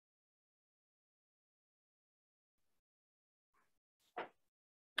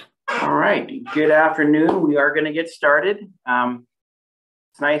All right, good afternoon. We are going to get started.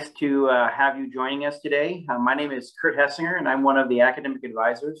 It's nice to have you joining us today. My name is Kurt Hessinger, and I'm one of the academic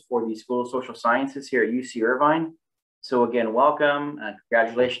advisors for the School of Social Sciences here at UC Irvine. So again, welcome.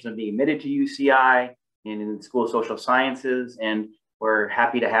 Congratulations on being admitted to UCI in the School of Social Sciences, and we're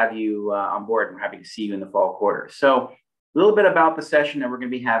happy to have you on board. We're happy to see you in the fall quarter. So a little bit about the session that we're going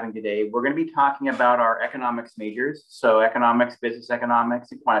to be having today. We're going to be talking about our economics majors. So economics, business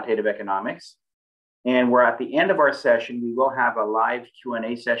economics, and quantitative economics. And we're at the end of our session, we will have a live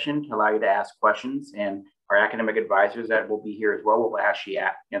Q&A session to allow you to ask questions. And our academic advisors that will be here as well will actually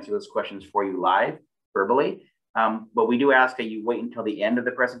answer those questions for you live, verbally. But we do ask that you wait until the end of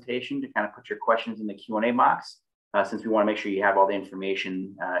the presentation to kind of put your questions in the Q&A box, since we want to make sure you have all the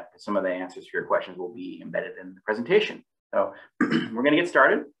information. Some of the answers to your questions will be embedded in the presentation. So we're going to get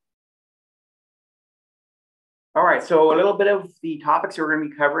started. All right, so a little bit of the topics we're going to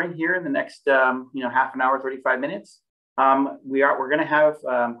be covering here in the next half an hour, 35 minutes. We're going to have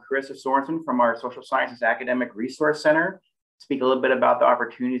Carissa Sorensen from our Social Sciences Academic Resource Center speak a little bit about the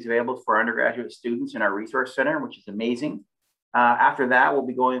opportunities available for undergraduate students in our Resource Center, which is amazing. After that, we'll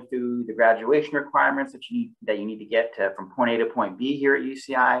be going through the graduation requirements that you need to get from point A to point B here at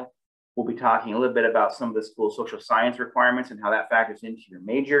UCI. We'll be talking a little bit about some of the school social science requirements and how that factors into your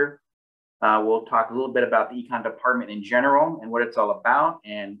major. We'll talk a little bit about the econ department in general and what it's all about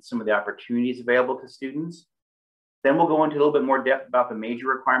and some of the opportunities available to students. Then we'll go into a little bit more depth about the major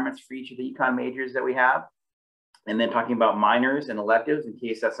requirements for each of the econ majors that we have. And then talking about minors and electives in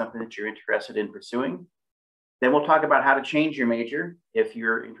case that's something that you're interested in pursuing. Then we'll talk about how to change your major if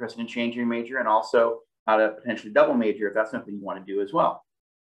you're interested in changing your major, and also how to potentially double major if that's something you want to do as well.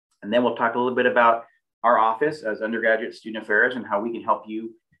 And then we'll talk a little bit about our office as undergraduate student affairs and how we can help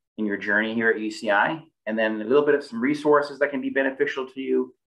you in your journey here at UCI. And then a little bit of some resources that can be beneficial to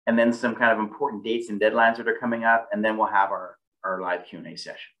you. And then some kind of important dates and deadlines that are coming up. And then we'll have our live Q&A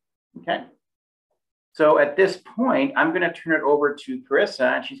session. Okay. So at this point, I'm going to turn it over to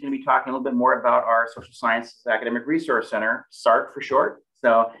Carissa, and she's going to be talking a little bit more about our Social Sciences Academic Resource Center, SARC for short.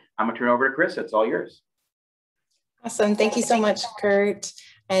 So I'm going to turn it over to Carissa. It's all yours. Awesome. Thank you so much, Kurt.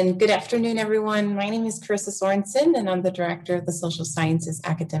 And good afternoon, everyone. My name is Carissa Sorensen, and I'm the director of the Social Sciences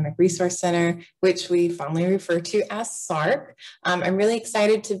Academic Resource Center, which we fondly refer to as SARC. I'm really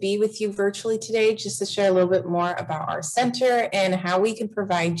excited to be with you virtually today just to share a little bit more about our center and how we can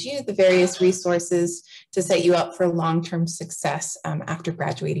provide you the various resources to set you up for long-term success after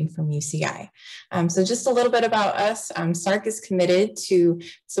graduating from UCI. So just a little bit about us. SARC is committed to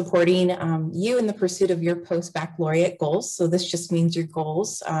supporting you in the pursuit of your post-baccalaureate goals. So this just means your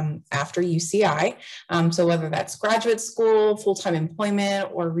goals after UCI. So whether that's graduate school, full-time employment,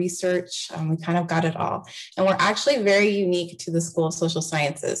 or research, we kind of got it all. And we're actually very unique to the School of Social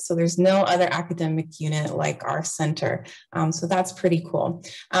Sciences. So there's no other academic unit like our center. So that's pretty cool.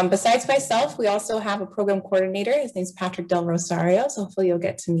 Besides myself, we also have a program coordinator. His name's Patrick Del Rosario. So hopefully you'll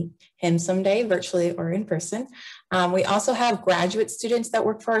get to meet him someday, virtually or in person. We also have graduate students that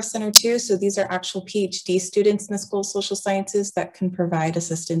work for our center too. So these are actual PhD students in the School of Social Sciences that can provide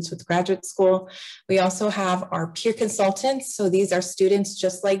assistance with graduate school. We also have our peer consultants. So these are students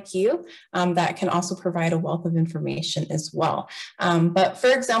just like you that can also provide a wealth of information as well. But for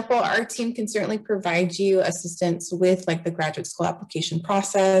example, our team can certainly provide you assistance with like the graduate school application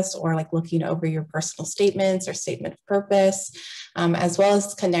process, or like looking over your personal statements or statement of purpose, as well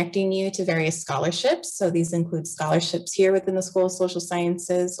as connecting you to various scholarships. So these include scholarships here within the School of Social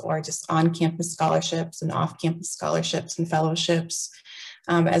Sciences, or just on-campus scholarships and off-campus scholarships and fellowships,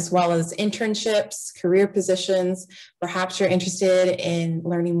 as well as internships, career positions. Perhaps you're interested in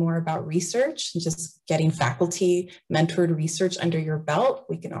learning more about research and just getting faculty mentored research under your belt.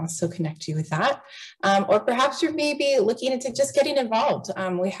 We can also connect you with that. Or perhaps you're maybe looking into just getting involved.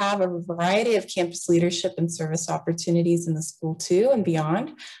 We have a variety of campus leadership and service opportunities in the school too and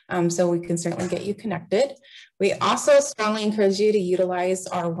beyond. So we can certainly get you connected. We also strongly encourage you to utilize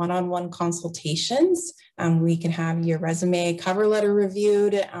our one-on-one consultations. We can have your resume cover letter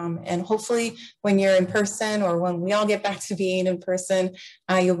reviewed, and hopefully when you're in person, or when we all get back to being in person,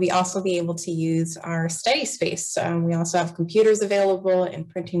 you'll also be able to use our study space. We also have computers available and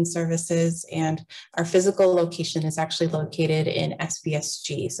printing services, and our physical location is actually located in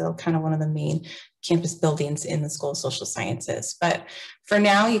SBSG, so kind of one of the main campus buildings in the School of Social Sciences. But for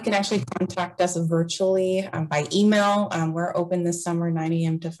now, you can actually contact us virtually by email. We're open this summer, 9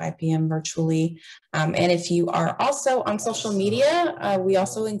 a.m. to 5 p.m. virtually. And if you are also on social media, we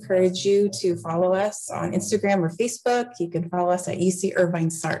also encourage you to follow us on Instagram or Facebook. You can follow us at UC Irvine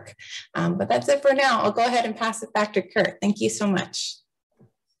SARC. But that's it for now. I'll go ahead and pass it back to Kurt. Thank you so much.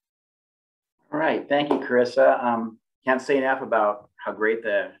 All right, thank you, Carissa. Can't say enough about how great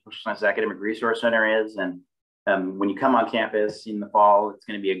the Social Sciences Academic Resource Center is. And when you come on campus in the fall, it's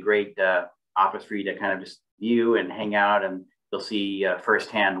going to be a great office for you to kind of just view and hang out, and you'll see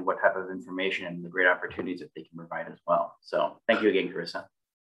firsthand what type of information and the great opportunities that they can provide as well. So thank you again, Carissa.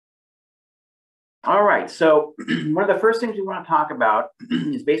 All right, so one of the first things we want to talk about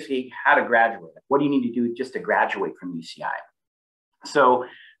is basically how to graduate. What do you need to do just to graduate from UCI? So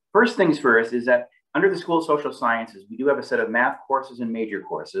first things first is that under the School of Social Sciences, we do have a set of math courses and major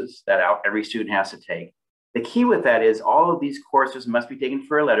courses that every student has to take. The key with that is all of these courses must be taken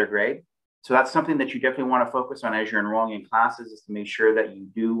for a letter grade. So that's something that you definitely want to focus on as you're enrolling in classes, is to make sure that you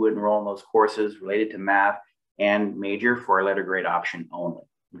do enroll in those courses related to math and major for a letter grade option only.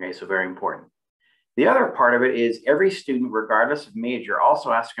 Okay, so very important. The other part of it is every student, regardless of major,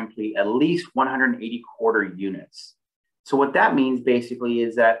 also has to complete at least 180 quarter units. So what that means basically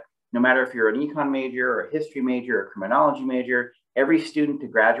is that no matter if you're an econ major or a history major or a criminology major, every student to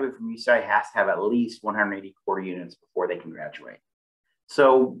graduate from UCI has to have at least 180 quarter units before they can graduate.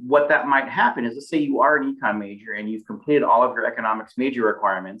 So what that might happen is, let's say you are an econ major and you've completed all of your economics major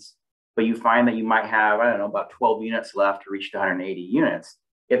requirements, but you find that you might have, I don't know, about 12 units left to reach the 180 units.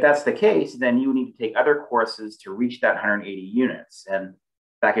 If that's the case, then you need to take other courses to reach that 180 units. And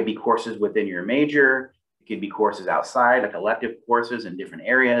that could be courses within your major. It could be courses outside, like elective courses in different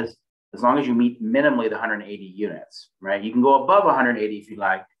areas, as long as you meet minimally the 180 units, right? You can go above 180 if you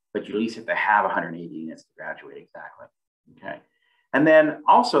like, but you at least have to have 180 units to graduate exactly, okay? And then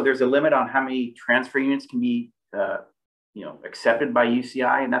also there's a limit on how many transfer units can be accepted by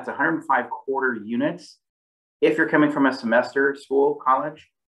UCI, and that's 105 quarter units. If you're coming from a semester school, college,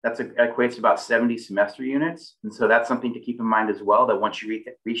 that equates to about 70 semester units. And so that's something to keep in mind as well, that once you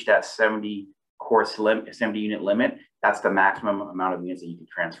reach that 70 unit limit, that's the maximum amount of units that you can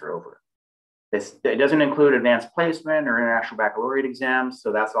transfer over. It doesn't include advanced placement or international baccalaureate exams,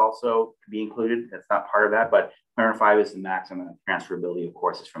 so that's also to be included. That's not part of that, but 105 is the maximum transferability of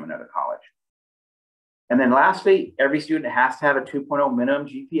courses from another college. And then lastly, every student has to have a 2.0 minimum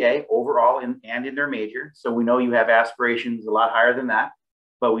GPA overall and in their major. So we know you have aspirations a lot higher than that,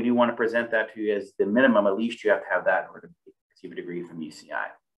 but we do want to present that to you as the minimum. At least you have to have that in order to receive a degree from UCI.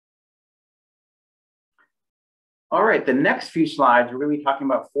 All right, the next few slides, we're going to be talking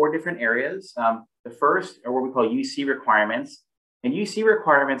about 4 different areas. The first are what we call UC requirements. And UC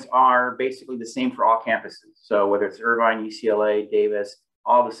requirements are basically the same for all campuses. So whether it's Irvine, UCLA, Davis,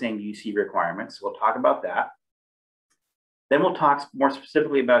 all the same UC requirements. So we'll talk about that. Then we'll talk more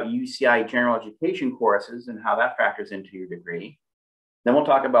specifically about UCI general education courses and how that factors into your degree. Then we'll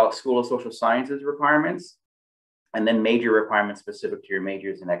talk about School of Social Sciences requirements, and then major requirements specific to your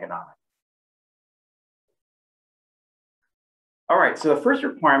majors in economics. All right, so the first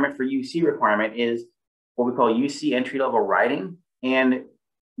requirement for UC requirement is what we call UC entry-level writing. And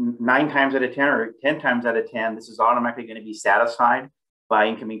 9 times out of 10 or 10 times out of 10, this is automatically going to be satisfied by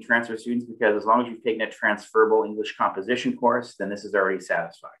incoming transfer students, because as long as you've taken a transferable English composition course, then this is already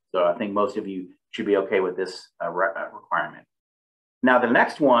satisfied. So I think most of you should be okay with this requirement. Now, the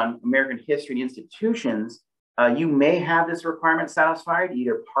next one, American History and Institutions, you may have this requirement satisfied,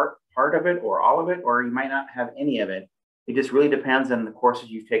 either part of it or all of it, or you might not have any of it. It just really depends on the courses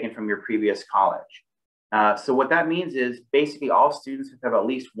you've taken from your previous college. So what that means is basically all students have at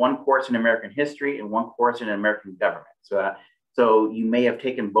least 1 course in American history and 1 course in American government. So you may have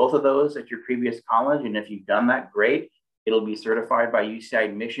taken both of those at your previous college, and if you've done that, great. It'll be certified by UCI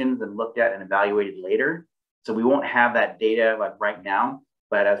admissions and looked at and evaluated later. So we won't have that data like right now,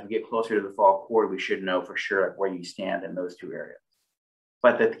 but as we get closer to the fall quarter, we should know for sure where you stand in those 2 areas.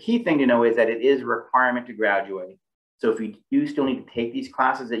 But the key thing to know is that it is a requirement to graduate. So if you do still need to take these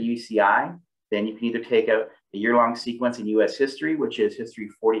classes at UCI, then you can either take a year-long sequence in US history, which is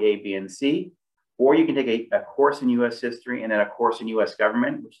history 40A, B, and C, or you can take a course in US history and then a course in US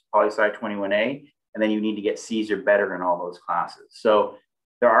government, which is poli-sci 21A, and then you need to get C's or better in all those classes. So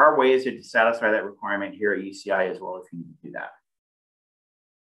there are ways to satisfy that requirement here at UCI as well if you need to do that.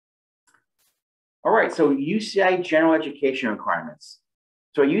 All right, so UCI general education requirements.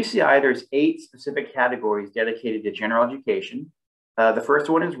 So at UCI, there's 8 specific categories dedicated to general education. The first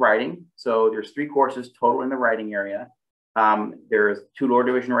one is writing. So there's 3 courses total in the writing area. There's 2 lower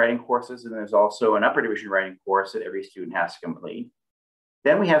division writing courses, and there's also an upper division writing course that every student has to complete.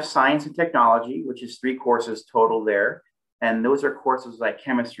 Then we have science and technology, which is 3 courses total there. And those are courses like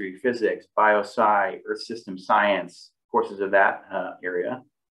chemistry, physics, biosci, earth system science, courses of that area.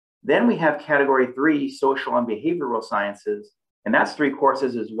 Then we have category 3, social and behavioral sciences, and that's 3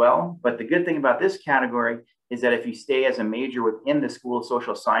 courses as well. But the good thing about this category is that if you stay as a major within the School of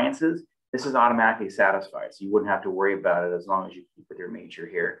Social Sciences, this is automatically satisfied. So you wouldn't have to worry about it as long as you keep with your major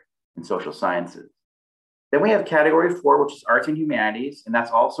here in social sciences. Then we have category 4, which is arts and humanities, and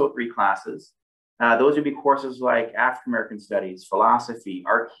that's also 3 classes. Those would be courses like African American studies, philosophy,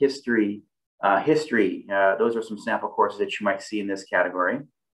 art history, history. Those are some sample courses that you might see in this category.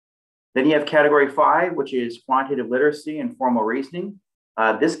 Then you have category 5, which is quantitative literacy and formal reasoning.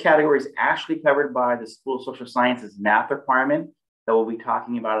 This category is actually covered by the School of Social Sciences math requirement that we'll be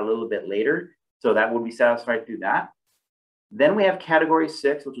talking about a little bit later. So that will be satisfied through that. Then we have category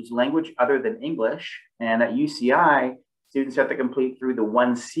 6, which is language other than English. And at UCI, students have to complete through the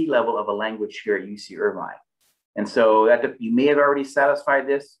 1C level of a language here at UC Irvine. And so that you may have already satisfied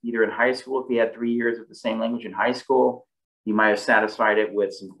this either in high school if you had 3 years of the same language in high school. You might have satisfied it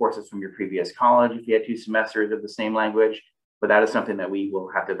with some courses from your previous college if you had 2 semesters of the same language, but that is something that we will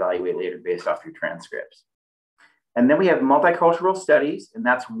have to evaluate later based off your transcripts. And then we have multicultural studies, and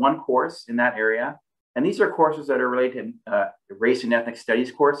that's 1 course in that area. And these are courses that are related to race and ethnic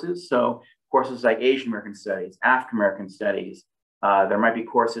studies courses. So courses like Asian American studies, African American studies. There might be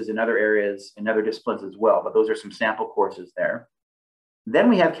courses in other areas, in other disciplines as well, but those are some sample courses there. Then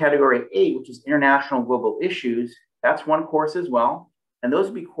we have category 8, which is international global issues. That's 1 course as well. And those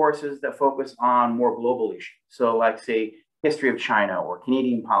would be courses that focus on more global issues. So like say, history of China or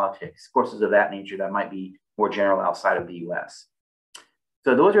Canadian politics, courses of that nature that might be more general outside of the US.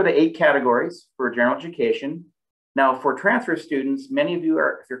 So those are the 8 categories for general education. Now for transfer students, many of you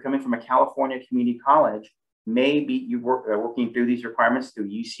are, if you're coming from a California community college, maybe you're working through these requirements through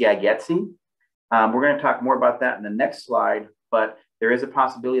UCI GETC. We're going to talk more about that in the next slide, but there is a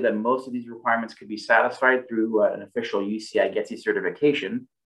possibility that most of these requirements could be satisfied through an official UCI GETC certification.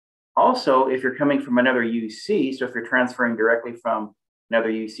 Also, if you're coming from another UC, so if you're transferring directly from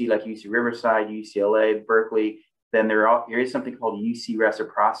another UC like UC Riverside, UCLA, Berkeley, then there is something called UC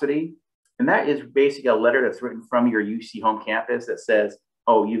reciprocity. And that is basically a letter that's written from your UC home campus that says,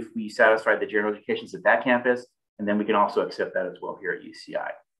 oh, you satisfied the general educations at that campus, and then we can also accept that as well here at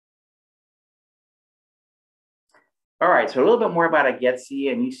UCI. All right, so a little bit more about a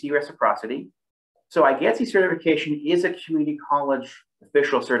GETC and UC reciprocity. So a GETC certification is a community college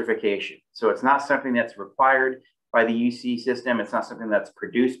official certification. So it's not something that's required by the UC system. It's not something that's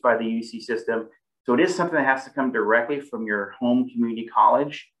produced by the UC system. So it is something that has to come directly from your home community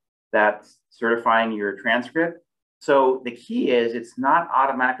college that's certifying your transcript. So the key is it's not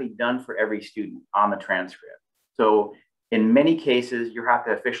automatically done for every student on the transcript. So in many cases, you have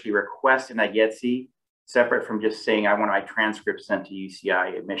to officially request an IGETC separate from just saying, I want my transcript sent to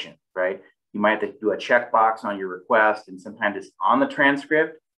UCI admission, right? You might have to do a checkbox on your request, and sometimes it's on the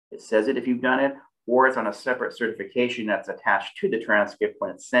transcript. It says it if you've done it, or it's on a separate certification that's attached to the transcript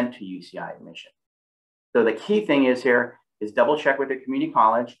when it's sent to UCI admission. So the key thing is here is double check with the community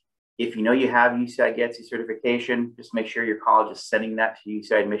college. If you know you have UCI GETC certification, just make sure your college is sending that to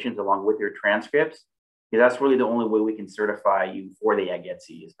UCI admissions along with your transcripts, because that's really the only way we can certify you for the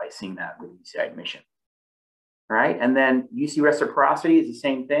GETC is by seeing that with UCI admission. All right, and then UC reciprocity is the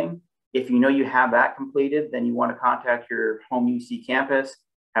same thing. If you know you have that completed, then you want to contact your home UC campus,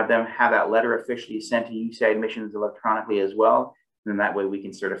 have them have that letter officially sent to UCI admissions electronically as well. And then that way we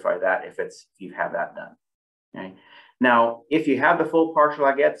can certify that if you have that done. Okay. Now, if you have the full partial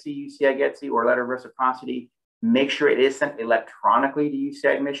IGETC, UCI GETC, or letter of reciprocity, make sure it is sent electronically to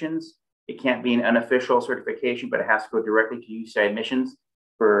UCI admissions. It can't be an unofficial certification, but it has to go directly to UCI admissions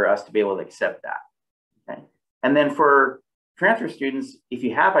for us to be able to accept that. Okay. And then for transfer students, if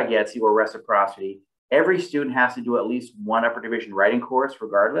you have IGETC or reciprocity, every student has to do at least 1 upper division writing course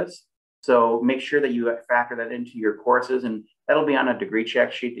regardless. So make sure that you factor that into your courses, and that'll be on a degree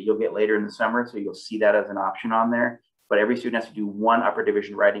check sheet that you'll get later in the summer. So you'll see that as an option on there. But every student has to do 1 upper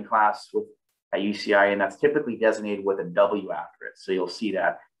division writing class at UCI, and that's typically designated with a W after it. So you'll see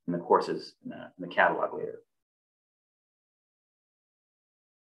that in the courses in the catalog later.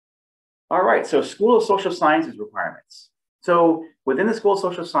 All right, so School of Social Sciences requirements. So within the School of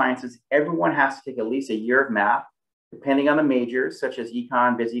Social Sciences, everyone has to take at least a year of math, depending on the majors, such as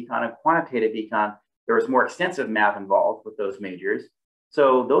econ, biz econ, and quantitative econ. There was more extensive math involved with those majors.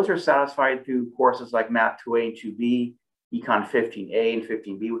 So those are satisfied through courses like Math 2A and 2B, Econ 15A and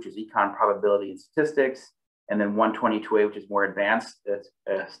 15B, which is Econ Probability and Statistics, and then 122A, which is more advanced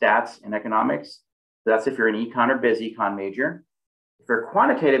stats and economics. So that's if you're an econ or biz econ major. If you're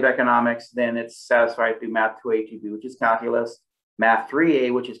quantitative economics, then it's satisfied through Math 2A, 2B, which is calculus, Math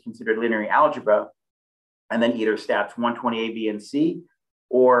 3A, which is considered linear algebra, and then either Stats 120A, B, and C,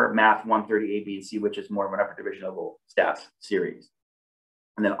 or Math 130A, B, and C, which is more of an upper division level stats series.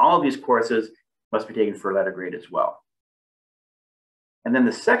 And then all of these courses must be taken for letter grade as well. And then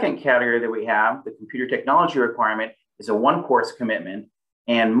the second category that we have, the computer technology requirement, is a one-course commitment.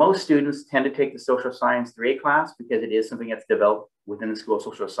 And most students tend to take the social science 3A class because it is something that's developed within the School of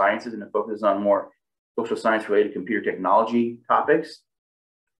Social Sciences and it focuses on more social science related computer technology topics.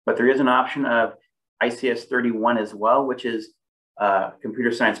 But there is an option of ICS 31 as well, which is a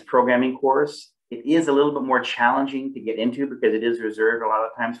computer science programming course. It is a little bit more challenging to get into because it is reserved a lot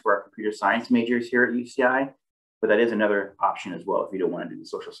of times for our computer science majors here at UCI, but that is another option as well if you don't want to do the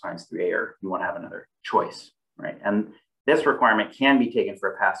social science 3A or you want to have another choice, right? And this requirement can be taken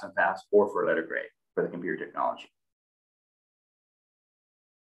for a pass and pass or for a letter grade for the computer technology.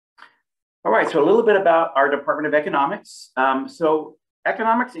 All right, so a little bit about our Department of Economics. So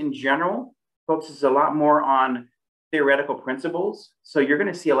economics in general focuses a lot more on theoretical principles. So you're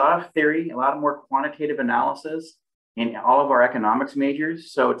going to see a lot of theory, a lot more quantitative analysis in all of our economics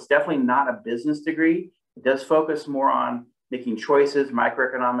majors. So it's definitely not a business degree. It does focus more on making choices,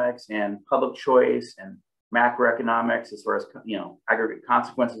 microeconomics and public choice and macroeconomics as far as, you know, aggregate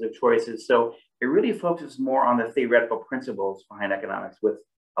consequences of choices. So it really focuses more on the theoretical principles behind economics with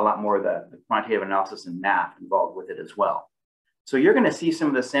a lot more of the quantitative analysis and math involved with it as well. So you're going to see some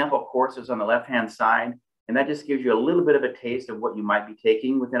of the sample courses on the left-hand side, and that just gives you a little bit of a taste of what you might be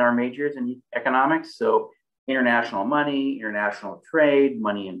taking within our majors in economics. So international money, international trade,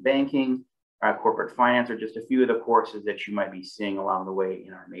 money and banking, corporate finance are just a few of the courses that you might be seeing along the way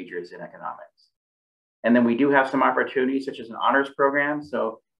in our majors in economics. And then we do have some opportunities such as an honors program.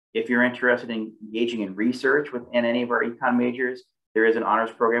 So if you're interested in engaging in research within any of our econ majors, there is an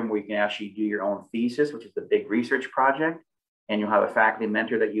honors program where you can actually do your own thesis, which is the big research project. And you'll have a faculty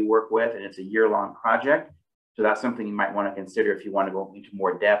mentor that you work with, and it's a year-long project. So that's something you might want to consider if you want to go into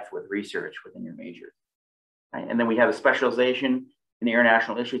more depth with research within your major. Right? And then we have a specialization in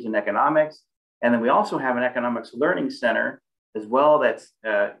international issues in economics. And then we also have an economics learning center as well. That's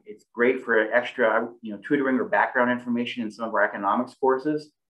it's great for extra, tutoring or background information in some of our economics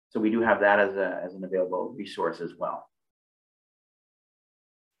courses. So we do have that as an available resource as well.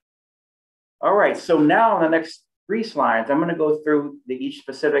 All right, so now on the next 3 slides, I'm going to go through each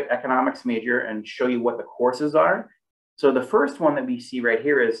specific economics major and show you what the courses are. So the first one that we see right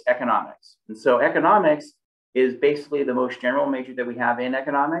here is economics. And so economics is basically the most general major that we have in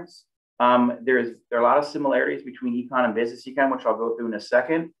economics. There are a lot of similarities between econ and business econ, which I'll go through in a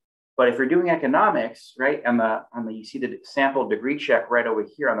second. But if you're doing economics, right, you see the sample degree check right over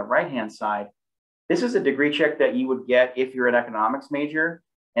here on the right-hand side. This is a degree check that you would get if you're an economics major.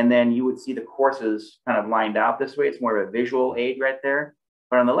 And then you would see the courses kind of lined out this way. It's more of a visual aid right there.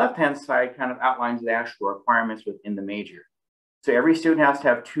 But on the left-hand side kind of outlines the actual requirements within the major. So every student has to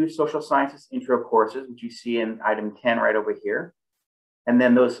have 2 social sciences intro courses, which you see in item 10 right over here. And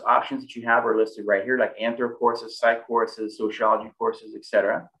then those options that you have are listed right here, like anthro courses, psych courses, sociology courses,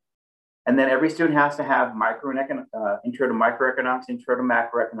 etc. And then every student has to have intro to microeconomics, intro to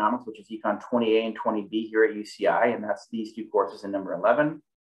macroeconomics, which is econ 20A and 20B here at UCI. And that's these 2 courses in number 11.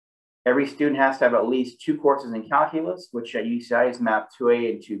 Every student has to have at least 2 courses in calculus, which at UCI is math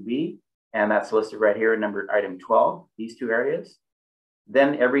 2A and 2B. And that's listed right here in item 12, these 2 areas.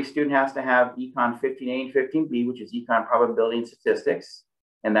 Then every student has to have econ 15A and 15B, which is econ probability and statistics.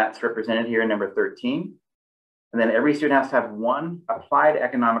 And that's represented here in number 13. And then every student has to have 1 applied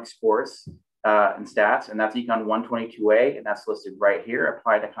economics course in stats, and that's econ 122A, and that's listed right here,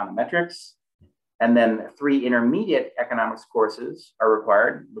 applied econometrics. And then 3 intermediate economics courses are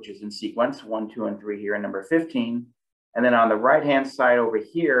required, which is in sequence, 1, 2, and 3 here in number 15. And then on the right-hand side over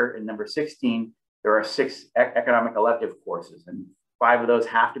here in number 16, there are 6 economic elective courses, and 5 of those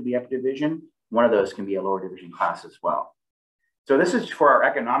have to be up division. 1 of those can be a lower division class as well. So this is for our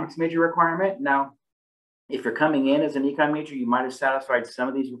economics major requirement. Now, if you're coming in as an econ major, you might have satisfied some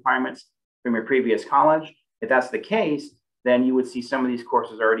of these requirements from your previous college. If that's the case, then you would see some of these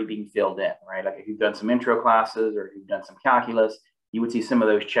courses already being filled in, right? Like if you've done some intro classes or if you've done some calculus, you would see some of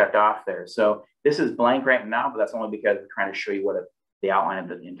those checked off there. So this is blank right now, but that's only because we're trying to show you what the outline of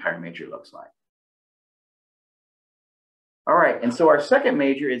the entire major looks like. All right, and so our second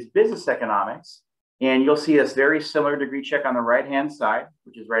major is business economics. And you'll see this very similar degree check on the right-hand side,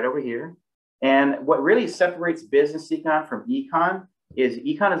 which is right over here. And what really separates business econ from econ is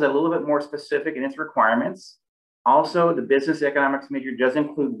a little bit more specific in its requirements. Also, the business economics major does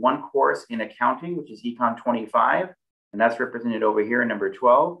include 1 course in accounting, which is econ 25, and that's represented over here in number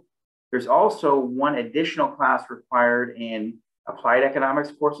 12. There's also 1 additional class required in applied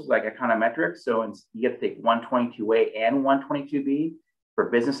economics courses like econometrics. So you get to take 122A and 122B for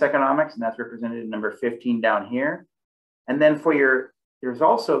business economics, and that's represented in number 15 down here. And then there's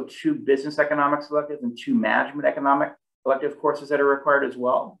also 2 business economics electives and 2 management elective courses that are required as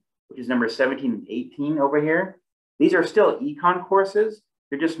well, which is number 17 and 18 over here. These are still econ courses.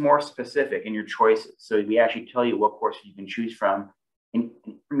 They're just more specific in your choices. So we actually tell you what courses you can choose from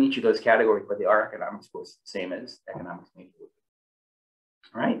from each of those categories, but they are economics courses, the same as economics major.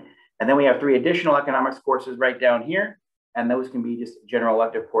 All right. And then we have 3 additional economics courses right down here. And those can be just general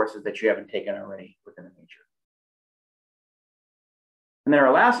elective courses that you haven't taken already within the major. And then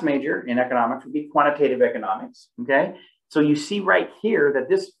our last major in economics would be quantitative economics, okay? So you see right here that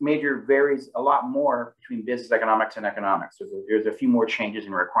this major varies a lot more between business economics and economics. So there's a few more changes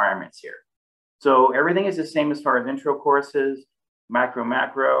in requirements here. So everything is the same as far as intro courses,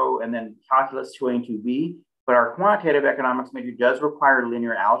 macro, and then calculus 2A and 2B. But our quantitative economics major does require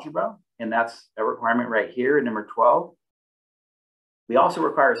linear algebra, and that's a requirement right here in number 12. We also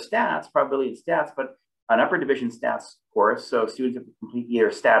require stats, probability and stats, but an upper division stats course. So students have to complete either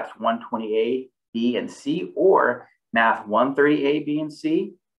stats 120A, B, and C, or math 130A, B, and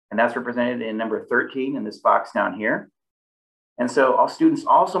C. And that's represented in number 13 in this box down here. And so all students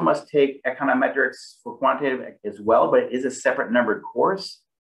also must take econometrics for quantitative as well, but it is a separate numbered course.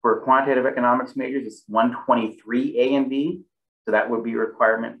 For quantitative economics majors, it's 123A and B. So that would be a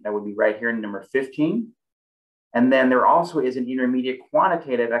requirement that would be right here in number 15. And then there also is an intermediate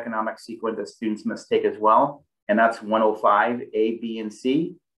quantitative economics sequence that students must take as well. And that's 105, A, B, and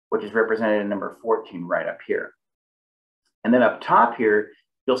C, which is represented in number 14 right up here. And then up top here,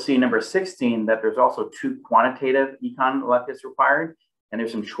 you'll see number 16 that there's also 2 quantitative econ electives required. And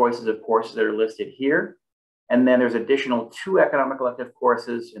there's some choices of courses that are listed here. And then there's additional 2 economic elective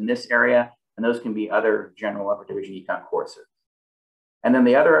courses in this area. And those can be other general upper division econ courses. And then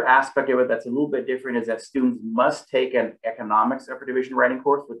the other aspect of it that's a little bit different is that students must take an economics upper division writing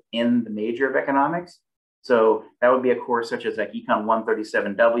course within the major of economics. So that would be a course such as like Econ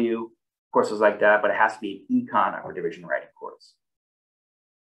 137W, courses like that, but it has to be an econ upper division writing course.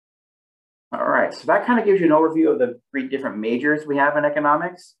 All right, so that kind of gives you an overview of the 3 different majors we have in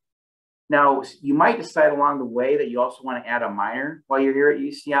economics. Now, you might decide along the way that you also want to add a minor while you're here at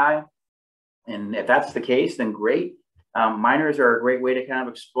UCI. And if that's the case, then great. Minors are a great way to kind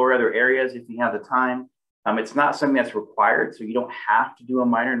of explore other areas if you have the time. It's not something that's required, so you don't have to do a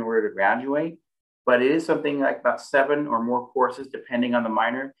minor in order to graduate, but it is something like about 7 or more courses, depending on the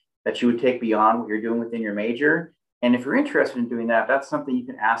minor, that you would take beyond what you're doing within your major. And if you're interested in doing that, that's something you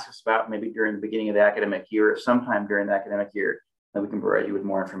can ask us about maybe during the beginning of the academic year or sometime during the academic year, and we can provide you with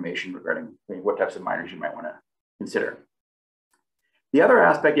more information regarding what types of minors you might want to consider. The other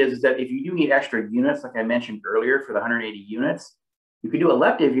aspect is that if you do need extra units, like I mentioned earlier, for the 180 units, you could do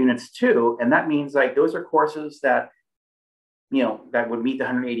elective units too. And that means like those are courses that, that would meet the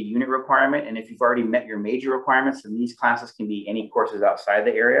 180 unit requirement. And if you've already met your major requirements, then these classes can be any courses outside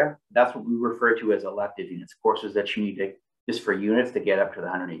the area. That's what we refer to as elective units, courses that you need to, just for units to get up to the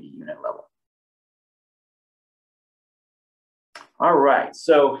 180 unit level. All right,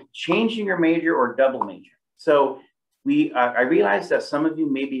 so changing your major or double major. So I realize that some of you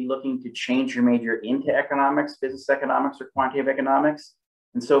may be looking to change your major into economics, business economics, or quantitative economics.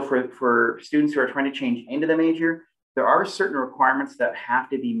 And so for students who are trying to change into the major, there are certain requirements that have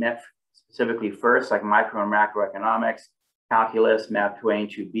to be met specifically first, like micro and macroeconomics, calculus, math 2A and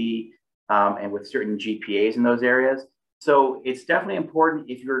 2B, and with certain GPAs in those areas. So it's definitely important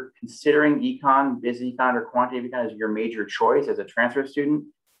if you're considering econ, business econ, or quantitative econ as your major choice as a transfer student,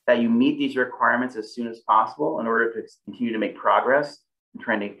 that you meet these requirements as soon as possible in order to continue to make progress in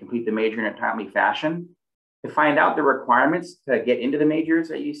trying to complete the major in a timely fashion. To find out the requirements to get into the majors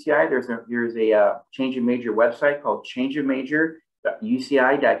at UCI, there's a change of major website called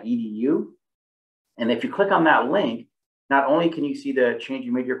changeofmajor.uci.edu. And if you click on that link, not only can you see the change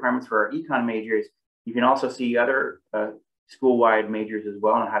of major requirements for our econ majors, you can also see other school-wide majors as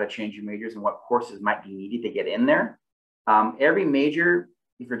well, and how to change your majors and what courses might be needed to get in there. Every major,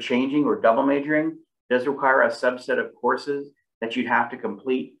 if you're changing or double majoring, does require a subset of courses that you'd have to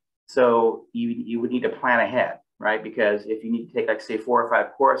complete. So you would need to plan ahead, right? Because if you need to take, like, say, 4 or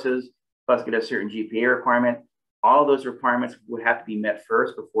 5 courses, plus get a certain GPA requirement, all of those requirements would have to be met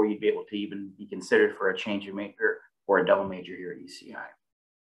first before you'd be able to even be considered for a change of major or a double major here at UCI,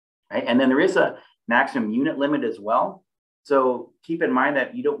 right? And then there is a maximum unit limit as well. So keep in mind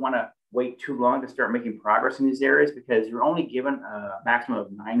that you don't want to wait too long to start making progress in these areas, because you're only given a maximum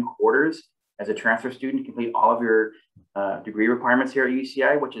of 9 quarters as a transfer student to complete all of your degree requirements here at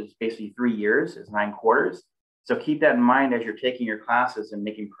UCI, which is basically 3 years, is 9 quarters. So keep that in mind as you're taking your classes and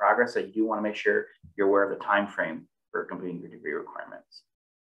making progress, that you do want to make sure you're aware of the time frame for completing your degree requirements,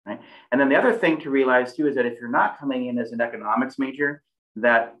 right? And then the other thing to realize too is that if you're not coming in as an economics major,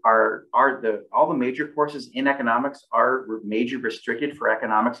 that all the major courses in economics are major restricted for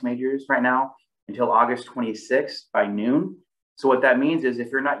economics majors right now until August 26th by noon. So what that means is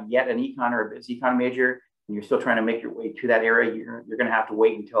if you're not yet an econ or a biz econ major and you're still trying to make your way to that area, you're going to have to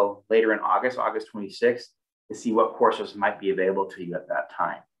wait until later in August 26th, to see what courses might be available to you at that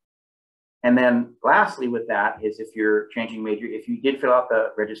time. And then lastly with that is if you're changing major, if you did fill out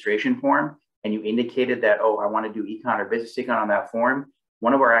the registration form and you indicated that, oh, I want to do econ or business econ on that form,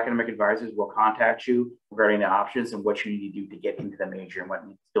 one of our academic advisors will contact you regarding the options and what you need to do to get into the major and what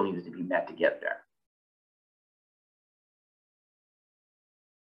still needs to be met to get there.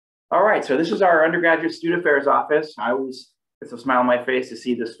 All right, so this is our undergraduate student affairs office. I always get a smile on my face to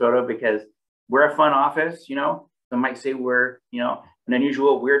see this photo because we're a fun office, you know. Some might say we're, you know, an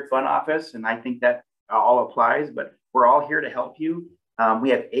unusual, weird, fun office, and I think that all applies, but we're all here to help you.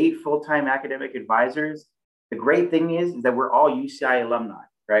 We have 8 full-time academic advisors. The great thing is that we're all UCI alumni,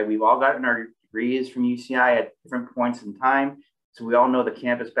 right? We've all gotten our degrees from UCI at different points in time. So we all know the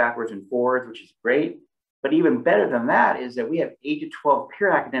campus backwards and forwards, which is great. But even better than that is that we have 8 to 12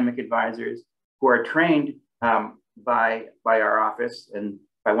 peer academic advisors who are trained by our office and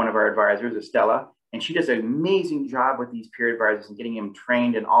by one of our advisors, Estella. And she does an amazing job with these peer advisors and getting them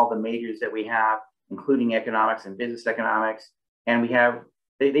trained in all the majors that we have, including economics and business economics. And we have,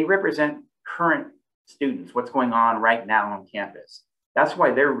 they represent current students, what's going on right now on campus. That's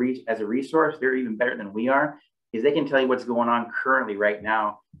why they're, as a resource, they're even better than we are, is they can tell you what's going on currently right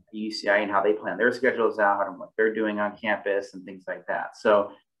now at UCI and how they plan their schedules out and what they're doing on campus and things like that.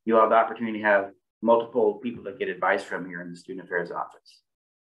 So you'll have the opportunity to have multiple people that get advice from here in the Student Affairs office.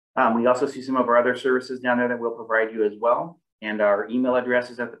 We also see some of our other services down there that we'll provide you as well. And our email address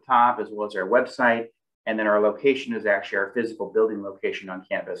is at the top, as well as our website. And then our location is actually our physical building location on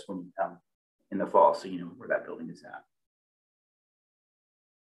campus when you come in the fall, so you know where that building is at.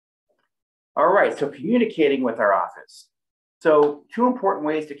 All right, so communicating with our office. So 2 important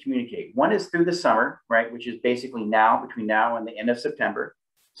ways to communicate. One is through the summer, right, which is basically now, between now and the end of September.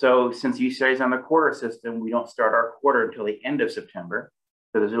 So since UCI is on the quarter system, we don't start our quarter until the end of September.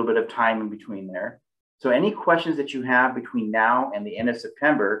 So there's a little bit of time in between there. So any questions that you have between now and the end of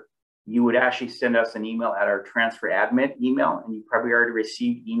September, you would actually send us an email at our transfer admin email, and you probably already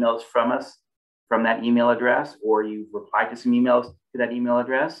received emails from us from that email address, or you've replied to some emails to that email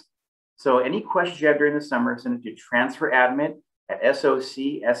address. So any questions you have during the summer, send it to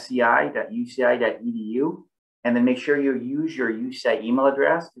transferadmin@socsci.uci.edu, and then make sure you use your UCI email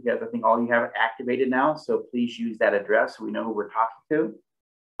address because I think all you have it activated now. So please use that address so we know who we're talking to.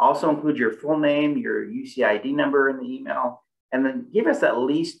 Also include your full name, your UCI ID number in the email, and then give us at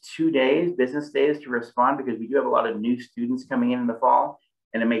least 2 days, business days to respond because we do have a lot of new students coming in the fall,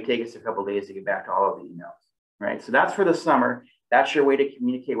 and it may take us a couple of days to get back to all of the emails, right? So that's for the summer. That's your way to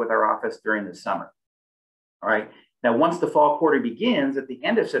communicate with our office during the summer, all right? Now, once the fall quarter begins at the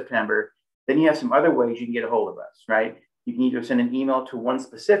end of September, then you have some other ways you can get a hold of us, right? You can either send an email to one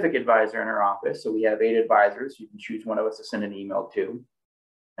specific advisor in our office. So we have 8 advisors. You can choose one of us to send an email to.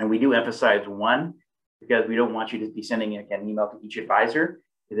 And we do emphasize one because we don't want you to be sending an email to each advisor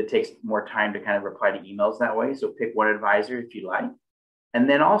because it takes more time to kind of reply to emails that way. So pick one advisor if you like. And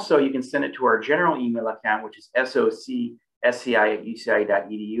then also you can send it to our general email account, which is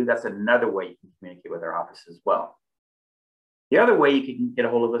socsci@uci.edu. That's another way you can communicate with our office as well. The other way you can get a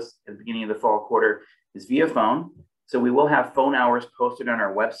hold of us at the beginning of the fall quarter is via phone. So we will have phone hours posted on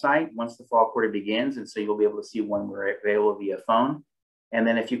our website once the fall quarter begins. And so you'll be able to see when we're available via phone. And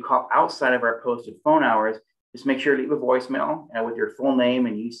then if you call outside of our posted phone hours, just make sure to leave a voicemail with your full name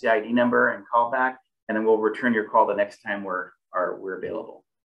and UCI ID number and call back, and then we'll return your call the next time we're available.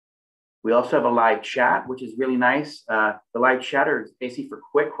 We also have a live chat, which is really nice. The live chatter is basically for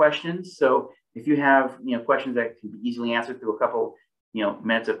quick questions. So if you have questions that can be easily answered through a couple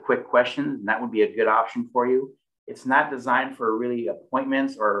minutes of quick questions, that would be a good option for you. It's not designed for really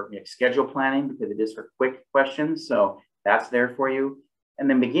appointments or schedule planning because it is for quick questions. So that's there for you. And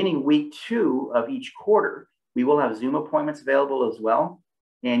then beginning week 2 of each quarter, we will have Zoom appointments available as well.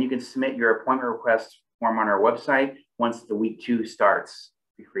 And you can submit your appointment request form on our website once the week 2 starts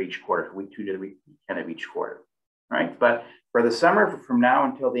for each quarter, week 2 to week 10 of each quarter, right? But for the summer, from now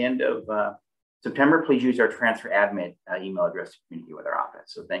until the end of September, please use our transfer admin email address to communicate with our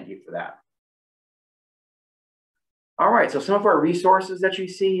office. So thank you for that. All right, so some of our resources that you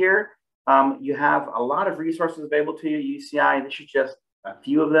see here, you have a lot of resources available to you at UCI. This is just a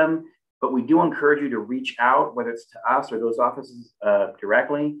few of them, but we do encourage you to reach out, whether it's to us or those offices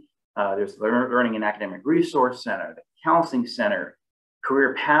directly. There's Learning and Academic Resource Center, the Counseling Center,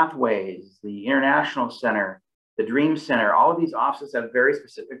 Career Pathways, the International Center, the Dream Center. All of these offices have very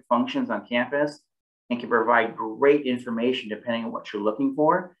specific functions on campus and can provide great information depending on what you're looking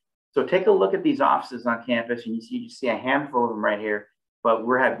for. So take a look at these offices on campus, and you see a handful of them right here, but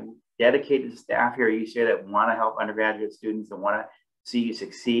we have dedicated staff here at UCI that want to help undergraduate students and want to see you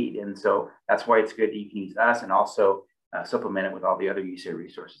succeed. And so that's why it's good that you can use us and also supplement it with all the other UCI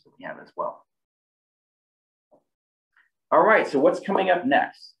resources that we have as well. All right, so what's coming up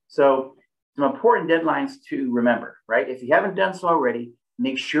next? So some important deadlines to remember, right? If you haven't done so already,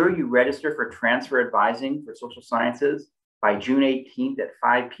 make sure you register for transfer advising for social sciences by June 18th at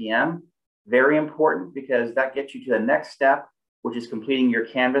 5 p.m. Very important because that gets you to the next step, which is completing your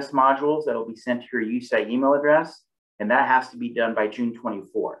Canvas modules that will be sent to your UCI email address. And that has to be done by June 24th.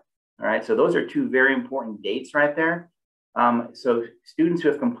 All right, so those are two very important dates right there. So students who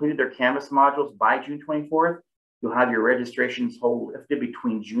have completed their Canvas modules by June 24th, you'll have your registrations hold lifted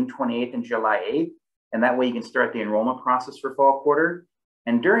between June 28th and July 8th. And that way you can start the enrollment process for fall quarter.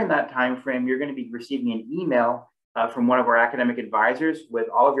 And during that time frame, you're going to be receiving an email from one of our academic advisors with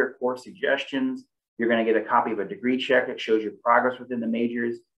all of your course suggestions. You're going to get a copy of a degree check that shows your progress within the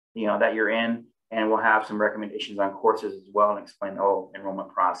majors, that you're in. And we'll have some recommendations on courses as well and explain the whole enrollment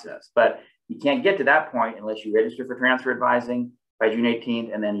process. But you can't get to that point unless you register for transfer advising by June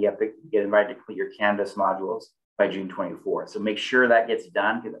 18th, and then you have to get invited to complete your Canvas modules by June 24th. So make sure that gets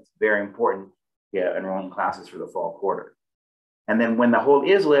done because that's very important. Enrolling classes for the fall quarter. And then when the hold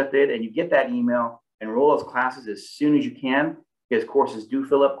is lifted and you get that email, enroll those classes as soon as you can because courses do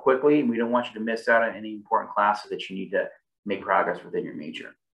fill up quickly and we don't want you to miss out on any important classes that you need to make progress within your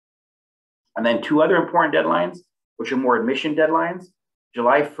major. And then two other important deadlines, which are more admission deadlines.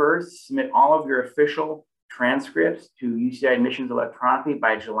 July 1st, submit all of your official transcripts to UCI admissions electronically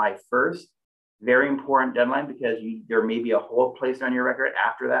by July 1st. Very important deadline because there may be a hold placed on your record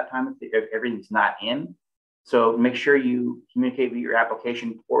after that time if everything's not in. So make sure you communicate with your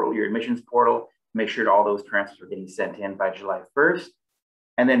application portal, your admissions portal, make sure that all those transcripts are getting sent in by July 1st.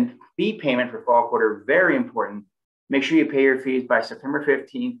 And then fee payment for fall quarter, very important. Make sure you pay your fees by September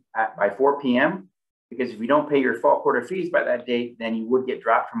 15th by 4 p.m. Because if you don't pay your fall quarter fees by that date, then you would get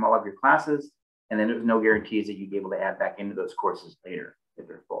dropped from all of your classes. And then there's no guarantees that you'd be able to add back into those courses later if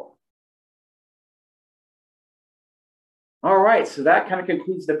they're full. All right, so that kind of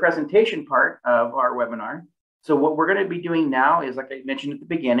concludes the presentation part of our webinar. So what we're going to be doing now is, like I mentioned at the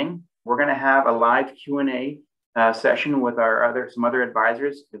beginning, we're going to have a live Q&A session with some other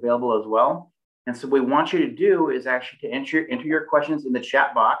advisors available as well. And so what we want you to do is actually to enter your questions in the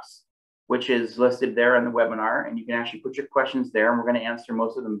chat box, which is listed there on the webinar, and you can actually put your questions there, and we're going to answer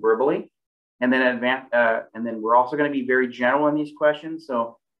most of them verbally. And then and then we're also going to be very general in these questions.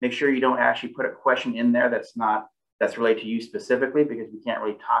 So make sure you don't actually put a question in there that's related to you specifically, because we can't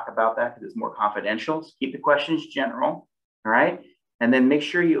really talk about that because it's more confidential. So keep the questions general, all right? And then make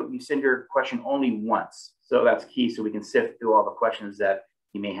sure you send your question only once. So that's key, so we can sift through all the questions that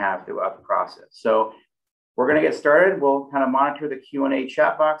you may have throughout the process. So we're gonna get started. We'll kind of monitor the Q&A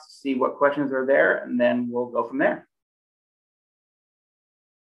chat box to see what questions are there, and then we'll go from there.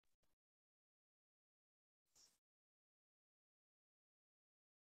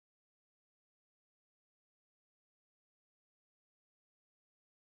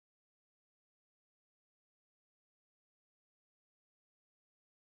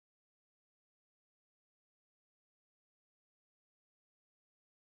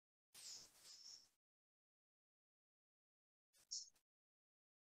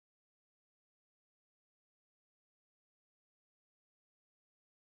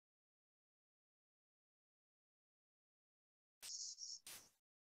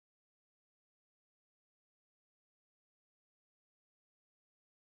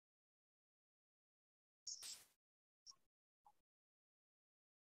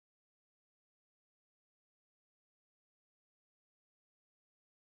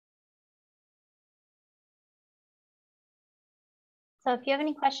 So if you have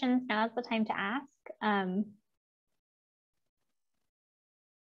any questions, now is the time to ask.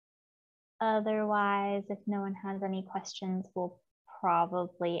 Otherwise, if no one has any questions, we'll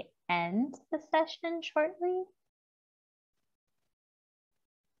probably end the session shortly.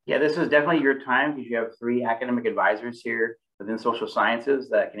 Yeah, this is definitely your time because you have 3 academic advisors here within social sciences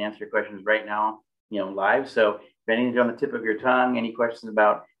that can answer your questions right now, live. So if anything's on the tip of your tongue, any questions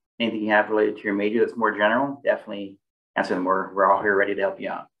about anything you have related to your major that's more general, definitely answer them. We're all here ready to help you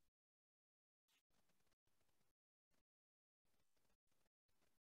out.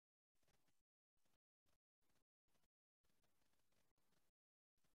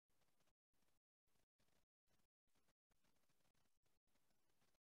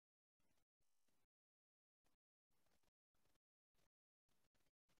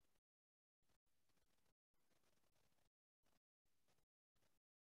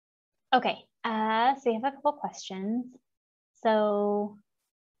 Okay, so we have a couple questions. So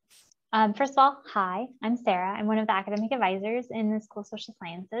first of all, hi, I'm Sarah. I'm one of the academic advisors in the School of Social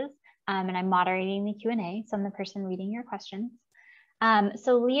Sciences, and I'm moderating the Q&A, so I'm the person reading your questions.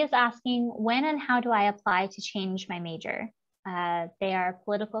 So Lee is asking, when and how do I apply to change my major? They are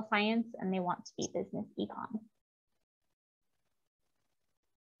political science and they want to be business econ.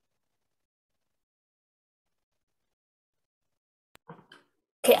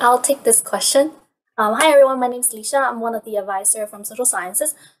 Okay, I'll take this question. Hi everyone, my name is Lisha. I'm one of the advisors from Social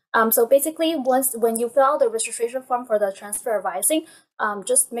Sciences. So basically, when you fill out the registration form for the transfer advising,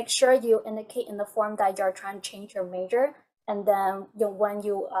 just make sure you indicate in the form that you're trying to change your major. And then when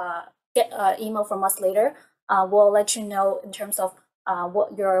you get an email from us later, we'll let you know in terms of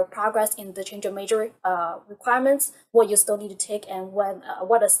what your progress in the change of major requirements, what you still need to take, and what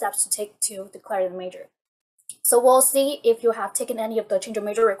are the steps to take to declare the major. So we'll see if you have taken any of the change of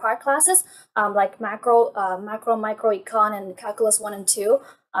major required classes, like micro, econ, and calculus 1 and 2.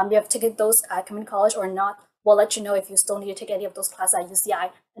 You have taken those at community college or not. We'll let you know if you still need to take any of those classes at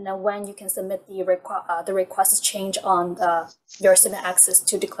UCI, and then when you can submit the requested change on your student access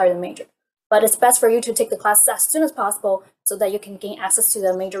to declare the major. But it's best for you to take the classes as soon as possible so that you can gain access to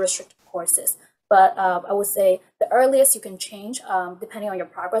the major restricted courses. But I would say the earliest you can change, depending on your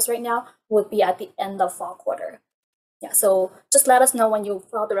progress right now, would be at the end of fall quarter. Yeah, so just let us know when you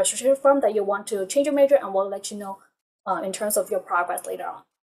fill out the registration form that you want to change your major, and we'll let you know in terms of your progress later on.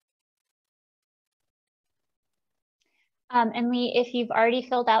 And Lee, if you've already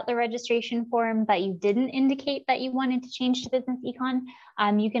filled out the registration form, but you didn't indicate that you wanted to change to business econ,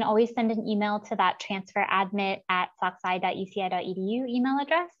 you can always send an email to that transferadmit@soci.uci.edu email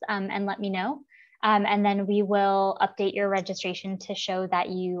address and let me know. And then we will update your registration to show that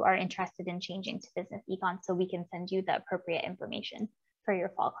you are interested in changing to business econ, so we can send you the appropriate information for your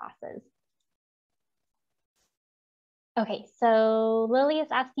fall classes. Okay, so Lily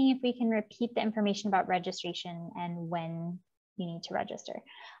is asking if we can repeat the information about registration and when you need to register.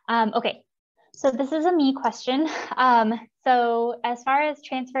 Okay, so this is a me question. So as far as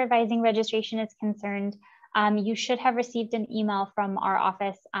transfer advising registration is concerned, you should have received an email from our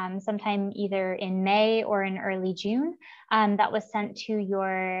office sometime either in May or in early June that was sent to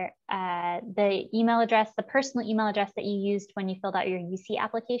your the email address, the personal email address that you used when you filled out your UC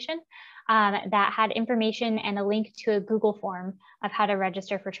application. That had information and a link to a Google form of how to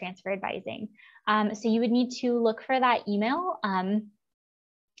register for transfer advising. So you would need to look for that email. And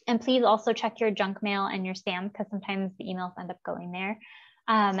please also check your junk mail and your spam, because sometimes the emails end up going there.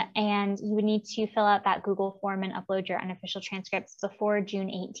 And you would need to fill out that Google form and upload your unofficial transcripts before June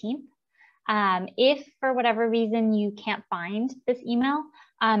 18th. If for whatever reason you can't find this email,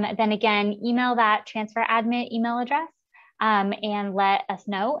 then again, email that transfer admit email address and let us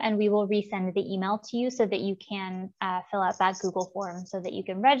know, and we will resend the email to you so that you can fill out that Google form so that you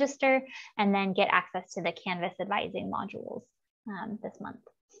can register and then get access to the Canvas advising modules this month.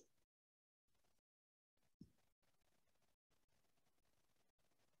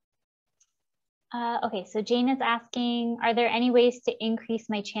 Okay, so Jane is asking, are there any ways to increase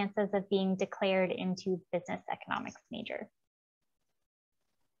my chances of being declared into business economics major?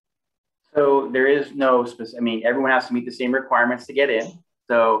 So there is no specific, I mean, everyone has to meet the same requirements to get in.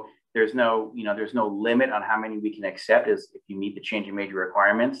 So there's no, there's no limit on how many we can accept as if you meet the change in major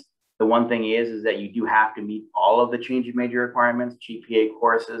requirements. The one thing is that you do have to meet all of the change in major requirements, GPA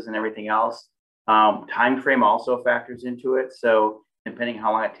courses and everything else. Time frame also factors into it. So depending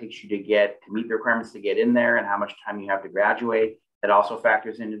how long it takes you to meet the requirements to get in there and how much time you have to graduate, that also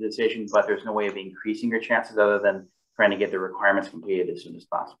factors into the decision, but there's no way of increasing your chances other than trying to get the requirements completed as soon as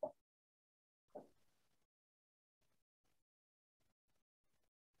possible.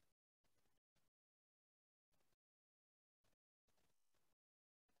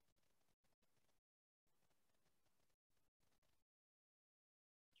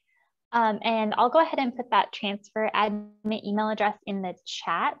 And I'll go ahead and put that transfer admit email address in the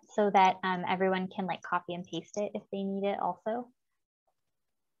chat so that everyone can like copy and paste it if they need it also.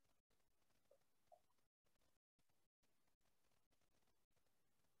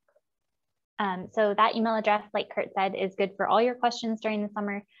 So that email address, like Kurt said, is good for all your questions during the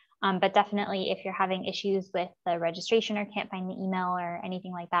summer, but definitely if you're having issues with the registration or can't find the email or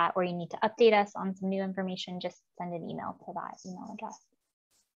anything like that, or you need to update us on some new information, just send an email to that email address.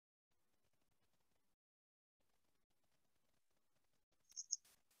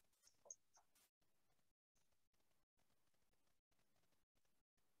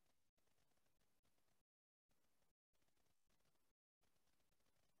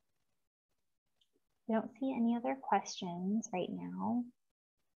 I don't see any other questions right now.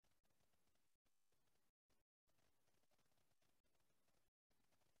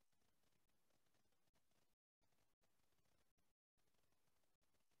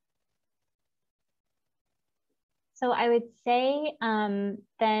 So I would say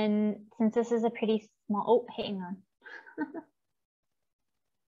then, since this is a pretty small, oh, hang on.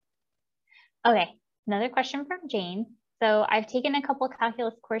 Okay, another question from Jane. So I've taken a couple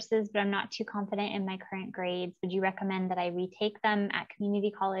calculus courses, but I'm not too confident in my current grades. Would you recommend that I retake them at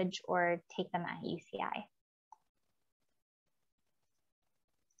community college or take them at UCI?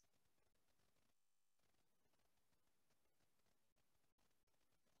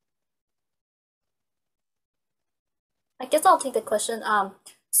 I guess I'll take the question.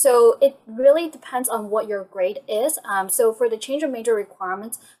 So it really depends on what your grade is. So for the change of major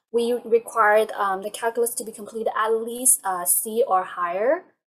requirements, we required the calculus to be completed at least C or higher.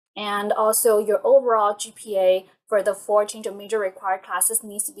 And also your overall GPA for the 4 change of major required classes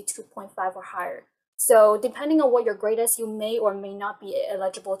needs to be 2.5 or higher. So depending on what your grade is, you may or may not be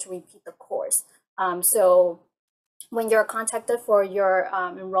eligible to repeat the course. So when you're contacted for your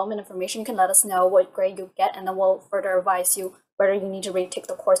enrollment information, you can let us know what grade you get, and then we'll further advise you whether you need to retake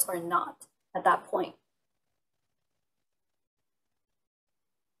the course or not at that point.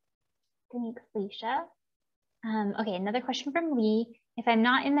 Thanks, Leisha. Okay, another question from Lee. If I'm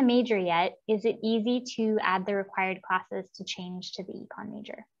not in the major yet, is it easy to add the required classes to change to the econ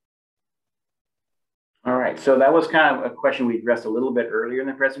major? All right, so that was kind of a question we addressed a little bit earlier in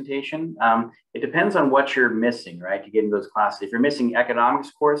the presentation. It depends on what you're missing, right, to get into those classes. If you're missing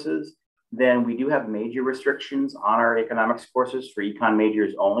economics courses, then we do have major restrictions on our economics courses for econ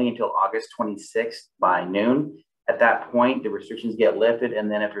majors only until August 26th by noon. At that point, the restrictions get lifted, and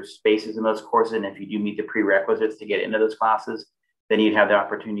then if there's spaces in those courses, and if you do meet the prerequisites to get into those classes, then you'd have the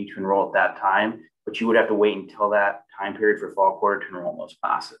opportunity to enroll at that time, but you would have to wait until that time period for fall quarter to enroll in those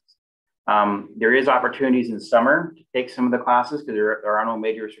classes. There is opportunities in summer to take some of the classes because there are no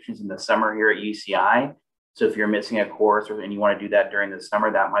major restrictions in the summer here at UCI. So if you're missing a course and you want to do that during the summer,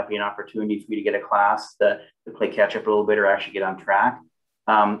 that might be an opportunity for you to get a class to play catch up a little bit or actually get on track.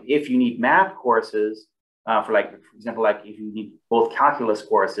 If you need math courses, for example, like if you need both calculus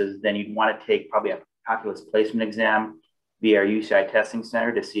courses, then you'd want to take probably a calculus placement exam via our UCI testing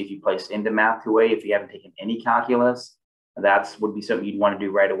center to see if you placed into Math 2A if you haven't taken any calculus. That would be something you'd want to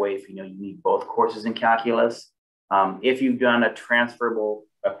do right away if you know you need both courses in calculus. If you've done a transferable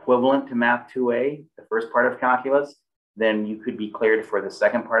equivalent to Math 2A, the first part of calculus, then you could be cleared for the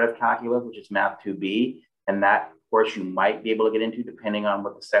second part of calculus, which is Math 2B. And that course you might be able to get into depending on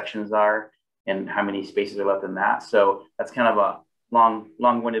what the sections are and how many spaces are left in that. So that's kind of a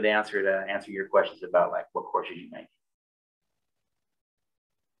long-winded answer to answer your questions about like what courses you make.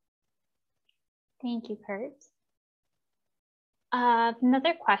 Thank you, Kurt.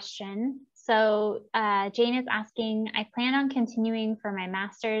 Another question. So Jane is asking, I plan on continuing for my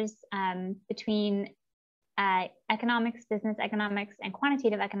master's between economics, business economics, and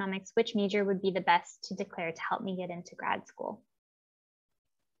quantitative economics. Which major would be the best to declare to help me get into grad school?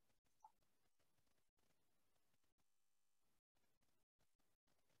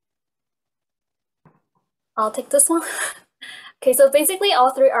 I'll take this one. Okay, so basically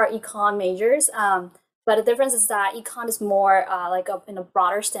all 3 are econ majors. But the difference is that econ is more in a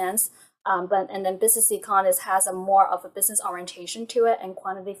broader stance, and then business econ has a more of a business orientation to it, and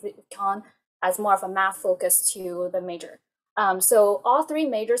quantitative econ has more of a math focus to the major. So all 3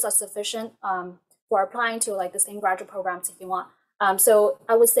 majors are sufficient for applying to like the same graduate programs if you want. So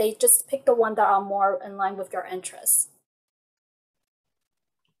I would say just pick the one that are more in line with your interests.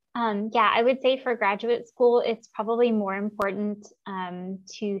 Yeah, I would say for graduate school, it's probably more important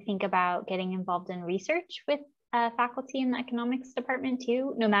to think about getting involved in research with faculty in the economics department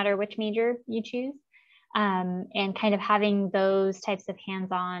too, no matter which major you choose. And kind of having those types of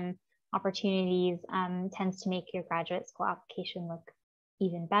hands-on opportunities tends to make your graduate school application look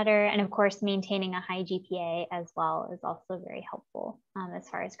even better. And of course, maintaining a high GPA as well is also very helpful as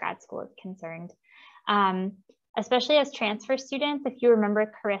far as grad school is concerned. Especially as transfer students, if you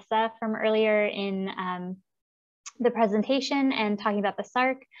remember Carissa from earlier in the presentation and talking about the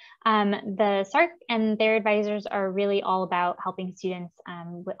SARC and their advisors are really all about helping students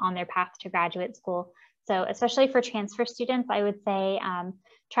on their path to graduate school. So especially for transfer students, I would say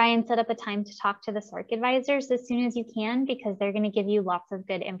try and set up a time to talk to the SARC advisors as soon as you can, because they're going to give you lots of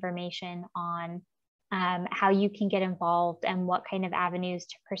good information on how you can get involved and what kind of avenues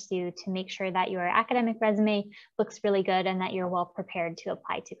to pursue to make sure that your academic resume looks really good and that you're well prepared to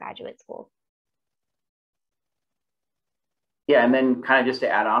apply to graduate school. Yeah, and then kind of just to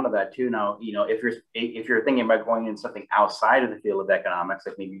add on to that too, now, you know, if you're thinking about going in something outside of the field of economics,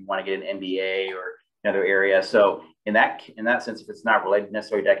 like maybe you want to get an MBA or another area. So in that sense, if it's not related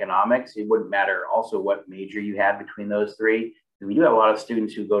necessarily to economics, it wouldn't matter also what major you had between those 3. We do have a lot of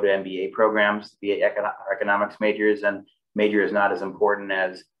students who go to MBA programs, BA economics majors, and major is not as important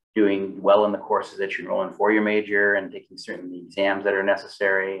as doing well in the courses that you're enrolling for your major and taking certain exams that are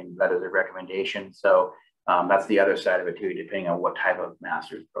necessary and letters of recommendation. So that's the other side of it too, depending on what type of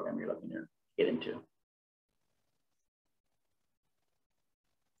master's program you're looking to get into.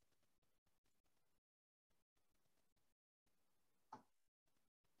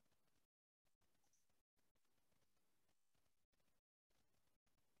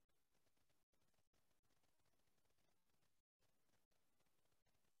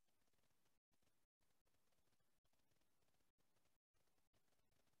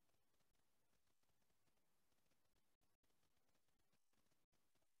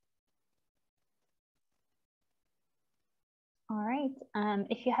 All right.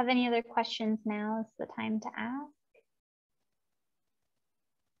 If you have any other questions, now is the time to ask.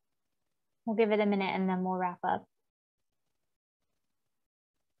 We'll give it a minute and then we'll wrap up.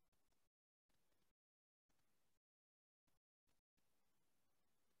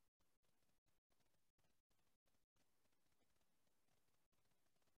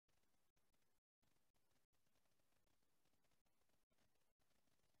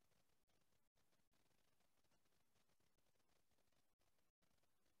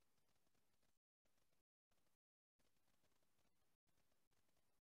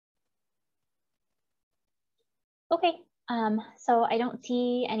 Okay, so I don't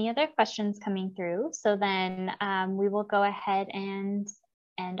see any other questions coming through. So then we will go ahead and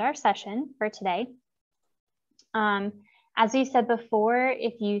end our session for today. As we said before,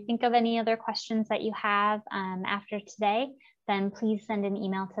 if you think of any other questions that you have after today, then please send an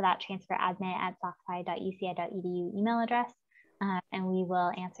email to that transferadmin@soci.uci.edu email address, and we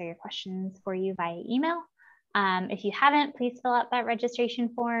will answer your questions for you via email. If you haven't, please fill out that registration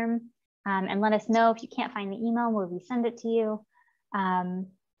form. And let us know if you can't find the email, we'll resend it to you.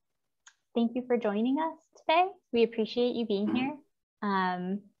 Thank you for joining us today. We appreciate you being here.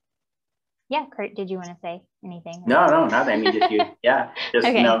 Yeah, Kurt, did you want to say anything? No, nothing. I mean, just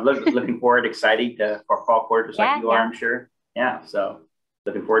okay. You know, looking forward, excited for fall quarter, just like you are, I'm sure. Yeah, so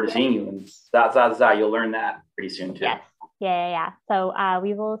looking forward to seeing you, and you'll learn that pretty soon too. Yes, yeah. So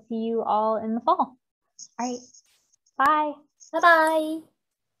we will see you all in the fall. All right, bye. Bye-bye.